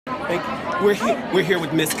We're here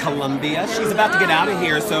with Miss Colombia. She's about to get out of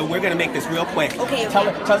here, so we're going to make this real quick. Okay. Tell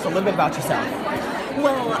us a little bit about yourself.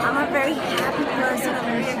 Well, I'm a very happy person. I'm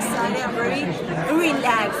very excited. I'm very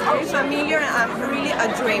relaxed, very familiar, and I'm really a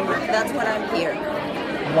dreamer. That's what I'm here.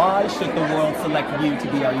 Why should the world select you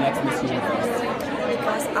to be our next Miss Universe?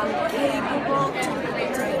 Because I'm capable to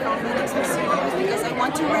become the next Miss Universe. Because I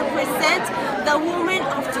want to represent the woman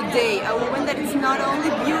of today. A woman that is not only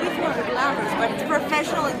beautiful and glamorous, but it's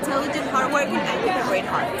professional, intelligent, hardworking, and with a great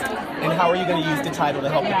heart. And how are you going to use the title to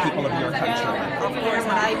help the people of your country? Of course,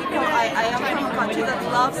 I am from a country that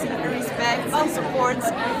loves and respects and supports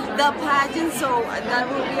the pageant, so that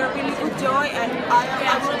will be a really good joy, and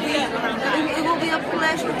it will be a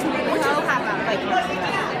pleasure to help my country.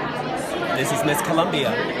 This is Miss Colombia.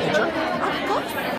 Picture.